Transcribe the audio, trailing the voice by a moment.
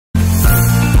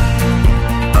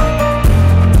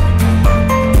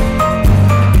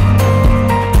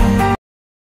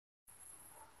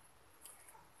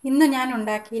ഇന്ന് ഞാൻ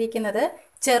ഉണ്ടാക്കിയിരിക്കുന്നത്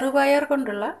ചെറുപയർ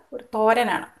കൊണ്ടുള്ള ഒരു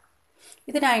തോരനാണ്.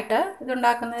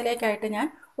 ഇതുണ്ടാക്കുന്നതിലേക്കായിട്ട് ഞാൻ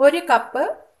 1 കപ്പ്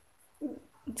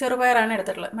ചെറുപയറാണ്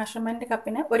എടുത്തിട്ടുള്ളത്. മെഷർമെൻറ്റ്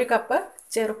കപ്പിന് 1 കപ്പ്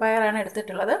ചെറുപയറാണ്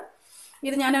എടുത്തിട്ടുള്ളത്.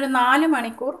 ഇത് ഞാനൊരു 4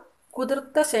 മണിക്കൂർ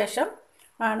കുതിർത്ത ശേഷം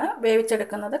ആണ്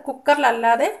വേവിച്ചെടുക്കുന്നത്.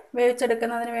 കുക്കറിലല്ലാതെ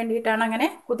വേവിച്ചെടുക്കുന്നതിന് വേണ്ടിയിട്ടാണ് അങ്ങനെ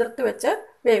കുതിർത്ത് വെച്ച്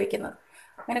വേവിക്കുന്നത്.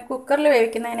 അങ്ങനെ കുക്കറിൽ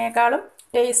വേവിക്കുന്നതിനേക്കാളും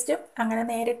ടേസ്റ്റും അങ്ങനെ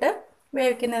നേരിട്ട്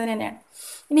വേവിക്കുന്നതിന് തന്നെയാണ്.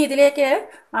 ഇനി ഇതിലേക്ക്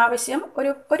ആവശ്യം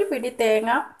ഒരു പിടി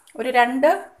തേങ്ങ, ഒരു 2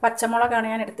 പച്ചമുളകാണ്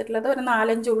ഞാൻ എടുത്തിട്ടുള്ളത്, ഒരു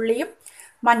 4-5 ഉള്ളിയും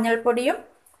മഞ്ഞൾപ്പൊടിയും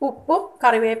ഉപ്പും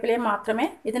കറിവേപ്പിലയും മാത്രമേ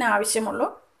ഇതിനാവശ്യമുള്ളൂ.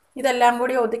 ഇതെല്ലാം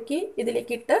കൂടി ഒതുക്കി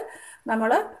ഇതിലേക്കിട്ട്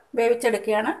നമ്മൾ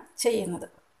വേവിച്ചെടുക്കുകയാണ് ചെയ്യുന്നത്.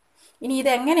 ഇനി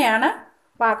ഇതെങ്ങനെയാണ്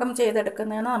പാകം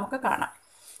ചെയ്തെടുക്കുന്നതെന്ന് നമുക്ക് കാണാം.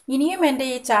 ഇനിയും എൻ്റെ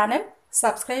ഈ ചാനൽ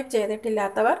സബ്സ്ക്രൈബ്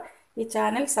ചെയ്തിട്ടില്ലാത്തവർ ഈ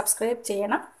ചാനൽ സബ്സ്ക്രൈബ്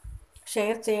ചെയ്യണം,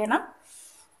 ഷെയർ ചെയ്യണം.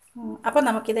 അപ്പോൾ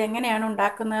നമുക്കിത് എങ്ങനെയാണ്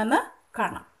ഉണ്ടാക്കുന്നതെന്ന്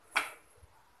കാണാം.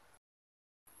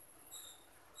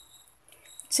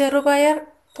 ചെറുപയർ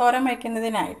തോരൻ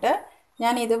വയ്ക്കുന്നതിനായിട്ട്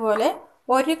ഞാൻ ഇതുപോലെ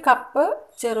 1 കപ്പ്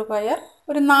ചെറുപയർ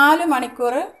ഒരു 4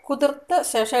 മണിക്കൂർ കുതിർത്ത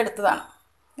ശേഷം എടുത്തതാണ്.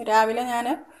 രാവിലെ ഞാൻ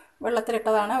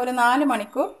വെള്ളത്തിലിട്ടതാണ്. ഒരു 4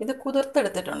 മണിക്കൂർ ഇത്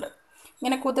കുതിർത്തെടുത്തിട്ടുണ്ട്.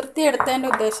 ഇങ്ങനെ കുതിർത്തിയെടുത്തതിൻ്റെ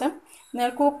ഉദ്ദേശം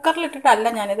കുക്കറിലിട്ടിട്ടല്ല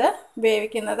ഞാനിത്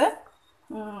വേവിക്കുന്നത്.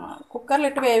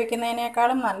 കുക്കറിലിട്ട്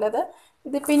വേവിക്കുന്നതിനേക്കാളും നല്ലത്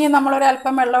ഇതിപ്പോൾ ഇനി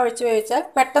നമ്മളൊരല്പം വെള്ളം ഒഴിച്ച് വേവിച്ചാൽ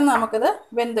പെട്ടെന്ന് നമുക്കിത്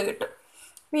വെന്ത് കിട്ടും.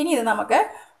 ഇനി ഇത് നമുക്ക്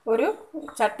ഒരു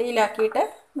ചട്ടിയിലാക്കിയിട്ട്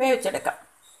വേവിച്ചെടുക്കാം.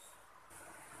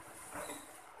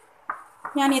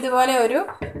 ഞാൻ ഇതുപോലെ ഒരു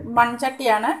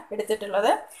മൺചട്ടിയാണ്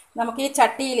എടുത്തിട്ടുള്ളത്. നമുക്ക് ഈ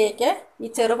ചട്ടിയിലേക്ക് ഈ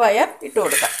ചെറുപയർ ഇട്ട്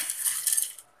കൊടുക്കാം.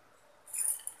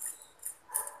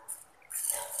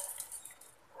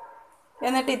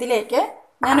 എന്നിട്ട് ഇതിലേക്ക്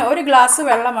ഞാൻ 1 ഗ്ലാസ്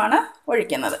വെള്ളമാണ്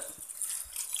ഒഴിക്കുന്നത്.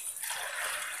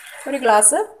 1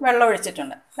 ഗ്ലാസ് വെള്ളം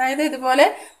ഒഴിച്ചിട്ടുണ്ട്. അതായത് ഇതുപോലെ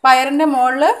പയറിൻ്റെ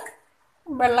മുകളിൽ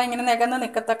വെള്ളം ഇങ്ങനെ നികന്ന്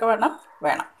നിൽക്കത്തക്ക വണ്ണം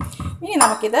വേണം. ഇനി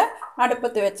നമുക്കിത്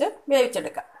അടുപ്പത്ത് വെച്ച്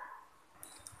വേവിച്ചെടുക്കാം.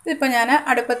 ഇതിപ്പോൾ ഞാൻ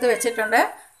അടുപ്പത്ത് വെച്ചിട്ടുണ്ട്.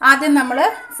 ആദ്യം നമ്മൾ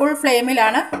ഫുൾ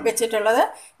ഫ്ലെയിമിലാണ് വെച്ചിട്ടുള്ളത്.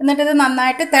 എന്നിട്ടിത്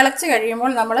നന്നായിട്ട് തിളച്ച്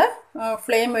കഴിയുമ്പോൾ നമ്മൾ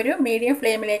ഫ്ലെയിം ഒരു മീഡിയം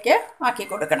ഫ്ലെയിമിലേക്ക് ആക്കി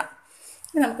കൊടുക്കണം.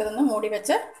 ഇനി നമുക്കിതൊന്ന് മൂടി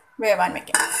വെച്ച് വേവാൻ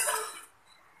വയ്ക്കാം.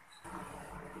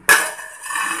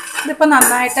 ഇതിപ്പോൾ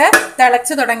നന്നായിട്ട്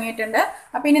തിളച്ച് തുടങ്ങിയിട്ടുണ്ട്.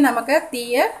 അപ്പോൾ ഇനി നമുക്ക്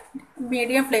തീയ്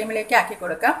മീഡിയം ഫ്ലെയിമിലേക്ക് ആക്കി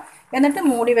കൊടുക്കാം. എന്നിട്ട്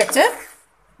മൂടി വെച്ച്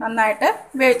നന്നായിട്ട്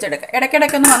വേവിച്ചെടുക്കാം.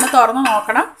 ഇടയ്ക്കിടയ്ക്കൊന്ന് വന്ന് തുറന്ന്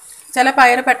നോക്കണം. ചില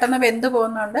പയർ പെട്ടെന്ന് വെന്ത്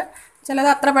പോകുന്നുണ്ട്, ചിലത്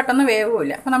അത്ര പെട്ടെന്ന്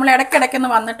വേവുമില്ല. അപ്പോൾ നമ്മൾ ഇടയ്ക്കിടയ്ക്കൊന്ന്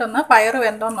വന്നിട്ടൊന്ന് പയർ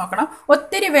വെന്തോന്ന് നോക്കണം.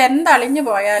 ഒത്തിരി വെന്തളിഞ്ഞു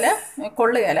പോയാൽ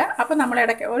കൊള്ളുകയില്ല. അപ്പോൾ നമ്മൾ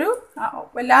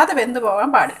വല്ലാതെ വെന്ത് പോകാൻ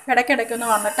പാടില്ല. ഇടയ്ക്കിടയ്ക്കൊന്ന്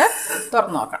വന്നിട്ട്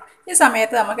തുറന്ന് നോക്കണം. ഈ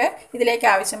സമയത്ത് നമുക്ക് ഇതിലേക്ക്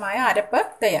ആവശ്യമായ അരപ്പ്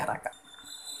തയ്യാറാക്കാം.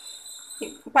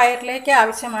 പയറിലേക്ക്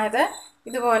ആവശ്യമായത്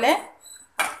ഇതുപോലെ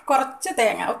കുറച്ച്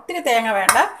തേങ്ങ, ഒത്തിരി തേങ്ങ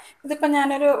വേണ്ട. ഇതിപ്പോൾ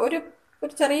ഞാനൊരു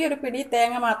ചെറിയൊരു പിടി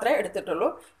തേങ്ങ മാത്രമേ എടുത്തിട്ടുള്ളൂ.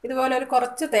 ഇതുപോലെ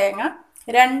കുറച്ച് തേങ്ങ,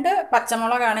 2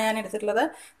 പച്ചമുളകാണ് ഞാൻ എടുത്തിട്ടുള്ളത്.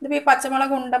 ഇതിപ്പോൾ ഈ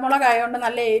പച്ചമുളക് ഉണ്ടമുളകായതുകൊണ്ട്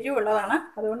നല്ല എരിവുള്ളതാണ്.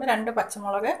 അതുകൊണ്ട് 2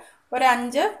 പച്ചമുളക്, ഒരു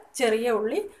 5 ചെറിയ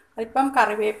ഉള്ളി, അല്പം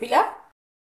കറിവേപ്പില,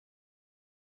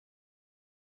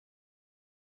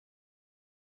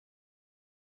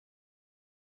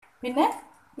 പിന്നെ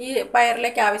ഈ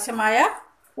പയറിലേക്ക് ആവശ്യമായ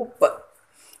ഉപ്പ്.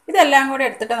 ഇതെല്ലാം കൂടി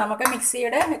എടുത്തിട്ട് നമുക്ക്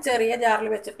മിക്സിയുടെ ചെറിയ ജാറിൽ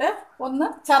വെച്ചിട്ട് ഒന്ന്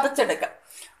ചതച്ചെടുക്കാം.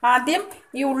 ആദ്യം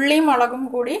ഈ ഉള്ളിയും മുളകും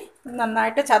കൂടി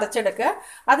നന്നായിട്ട് ചതച്ചെടുക്കുക.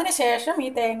 അതിനുശേഷം ഈ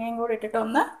തേങ്ങയും കൂടി ഇട്ടിട്ട്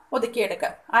ഒന്ന്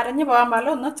ഒതുക്കിയെടുക്കുക. അരഞ്ഞു പോകാൻ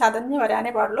പാടില്ല, ഒന്ന് ചതഞ്ഞ്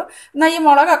വരാനേ പാടുള്ളൂ. എന്നാൽ ഈ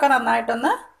മുളകൊക്കെ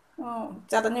നന്നായിട്ടൊന്ന്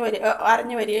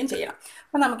അരഞ്ഞു വരികയും ചെയ്യണം.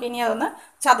 അപ്പം നമുക്കിനി അതൊന്ന്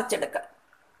ചതച്ചെടുക്കാം.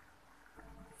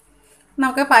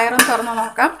 നമുക്ക് പയറും തുറന്ന്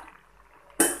നോക്കാം.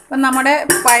 അപ്പം നമ്മുടെ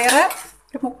പയർ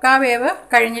ഒരു 3/4 വേവ്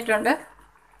കഴിഞ്ഞിട്ടുണ്ട്.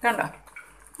 കണ്ടോ,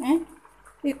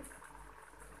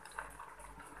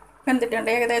 വെന്തിട്ടുണ്ട്.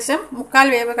 ഏകദേശം 3/4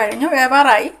 വേവ് കഴിഞ്ഞു,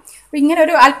 വേവാറായി. അപ്പം ഇങ്ങനെ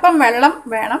ഒരു അല്പം വെള്ളം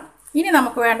വേണം. ഇനി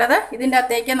നമുക്ക് വേണ്ടത് ഇതിൻ്റെ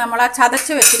അകത്തേക്ക് നമ്മൾ ആ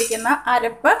ചതച്ച് വെച്ചിരിക്കുന്ന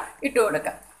അരപ്പ് ഇട്ട്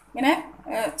കൊടുക്കാം. ഇങ്ങനെ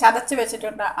ചതച്ച്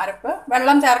വെച്ചിട്ടുണ്ട് അരപ്പ്,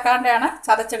 വെള്ളം ചേർക്കാണ്ടാണ്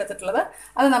ചതച്ചെടുത്തിട്ടുള്ളത്.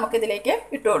 അത് നമുക്കിതിലേക്ക്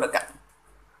ഇട്ട് കൊടുക്കാം.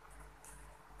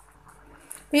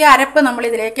 ഈ അരപ്പ്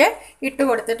നമ്മളിതിലേക്ക് ഇട്ട്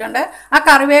കൊടുത്തിട്ടുണ്ട്. ആ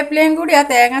കറിവേപ്പിലയും കൂടി ആ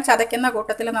തേങ്ങ ചതയ്ക്കുന്ന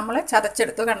കൂട്ടത്തിൽ നമ്മൾ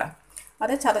ചതച്ചെടുത്തു. കണ്ടോ,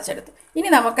 അത് ചതച്ചെടുത്തു. ഇനി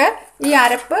നമുക്ക് ഈ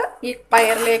അരപ്പ് ഈ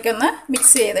പയറിലേക്കൊന്ന്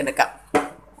മിക്സ് ചെയ്തെടുക്കാം.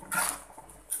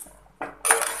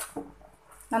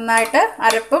 നന്നായിട്ട്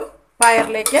അരപ്പും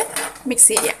പയറിലേക്ക്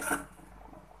മിക്സ് ചെയ്യാം.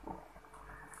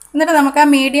 എന്നിട്ട് നമുക്ക് ആ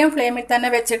മീഡിയം ഫ്ലെയിമിൽ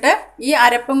തന്നെ വെച്ചിട്ട് ഈ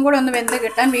അരപ്പും കൂടെ ഒന്ന് വെന്ത്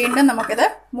കിട്ടാൻ വീണ്ടും നമുക്കിത്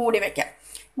മൂടി വയ്ക്കാം.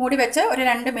 മൂടി വെച്ച് ഒരു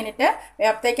 2 മിനിറ്റ്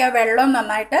അപ്പോഴത്തേക്ക് ആ വെള്ളം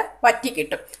നന്നായിട്ട് വറ്റി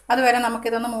കിട്ടും. അതുവരെ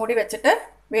നമുക്കിതൊന്ന് മൂടി വെച്ചിട്ട്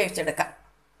വേവിച്ചെടുക്കാം.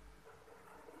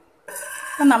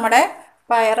 അപ്പം നമ്മുടെ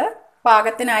പയർ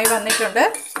പാകത്തിനായി വന്നിട്ടുണ്ട്.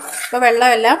 ഇപ്പോൾ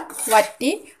വെള്ളമെല്ലാം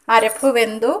വറ്റി, അരപ്പ്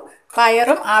വെന്തു,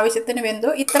 പയറും ആവശ്യത്തിന് വെന്തു.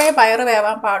 ഇത്രേ പയർ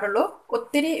വേവാൻ പാടുള്ളൂ.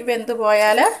 ഒത്തിരി വെന്തു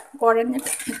പോയാൽ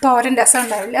കുഴഞ്ഞിട്ട് തോരൻ രസം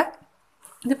ഉണ്ടാവില്ല.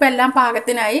 ഇതിപ്പോൾ എല്ലാം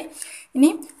പാകത്തിനായി. ഇനി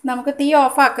നമുക്ക് തീ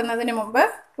ഓഫാക്കുന്നതിന് മുമ്പ്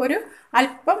ഒരു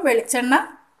അല്പം വെളിച്ചെണ്ണ,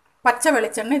 പച്ച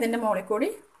വെളിച്ചെണ്ണ ഇതിൻ്റെ മുകളിൽ കൂടി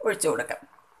ഒഴിച്ചു കൊടുക്കാം.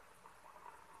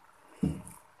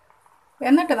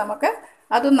 എന്നിട്ട് നമുക്ക്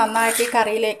അതും നന്നായിട്ട് ഈ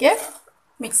കറിയിലേക്ക്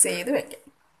മിക്സ് ചെയ്ത് വെക്കാം.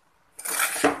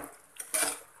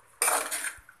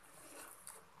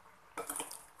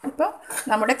 ഇപ്പോൾ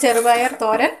നമ്മുടെ ചെറുപയർ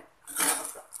തോരൻ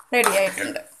റെഡി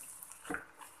ആയിട്ടുണ്ട്.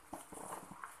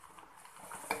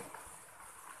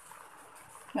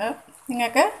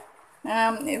 നിങ്ങൾക്ക്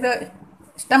ഇത്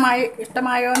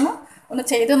ഇഷ്ടമായോ എന്ന് ഒന്ന്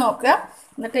ചെയ്ത് നോക്കുക.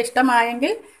 എന്നിട്ട്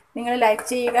ഇഷ്ടമായെങ്കിൽ നിങ്ങൾ ലൈക്ക്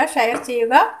ചെയ്യുക, ഷെയർ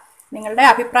ചെയ്യുക. നിങ്ങളുടെ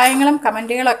അഭിപ്രായങ്ങളും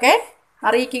കമൻറ്റുകളൊക്കെ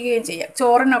അറിയിക്കുകയും ചെയ്യുക.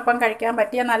 ചോറിനൊപ്പം കഴിക്കാൻ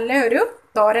പറ്റിയ നല്ലൊരു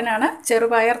തോരനാണ്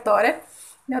ചെറുപയർ തോരൻ.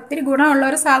 പിന്നെ ഒത്തിരി ഗുണമുള്ള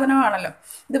ഒരു സാധനമാണല്ലോ.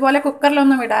 ഇതുപോലെ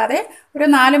കുക്കറിലൊന്നും ഇടാതെ ഒരു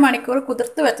 4 മണിക്കൂർ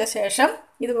കുതിർത്ത് വെച്ച ശേഷം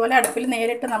ഇതുപോലെ അടുപ്പിൽ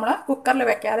നേരിട്ട് നമ്മൾ കുക്കറിൽ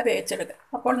വെക്കാതെ വേവിച്ചെടുക്കുക.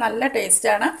 അപ്പോൾ നല്ല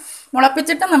ടേസ്റ്റാണ്.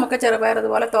 മുളപ്പിച്ചിട്ടും നമുക്ക് ചെറുപയർ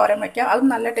ഇതുപോലെ തോരൻ വയ്ക്കാം, അതും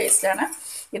നല്ല ടേസ്റ്റാണ്.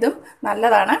 ഇതും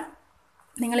നല്ലതാണ്.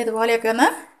 നിങ്ങളിതുപോലെയൊക്കെ ഒന്ന്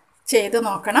ചെയ്ത്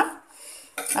നോക്കണം.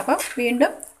 അപ്പം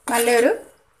വീണ്ടും നല്ലൊരു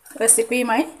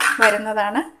റെസിപ്പിയുമായി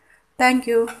വരുന്നതാണ്. Thank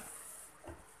you.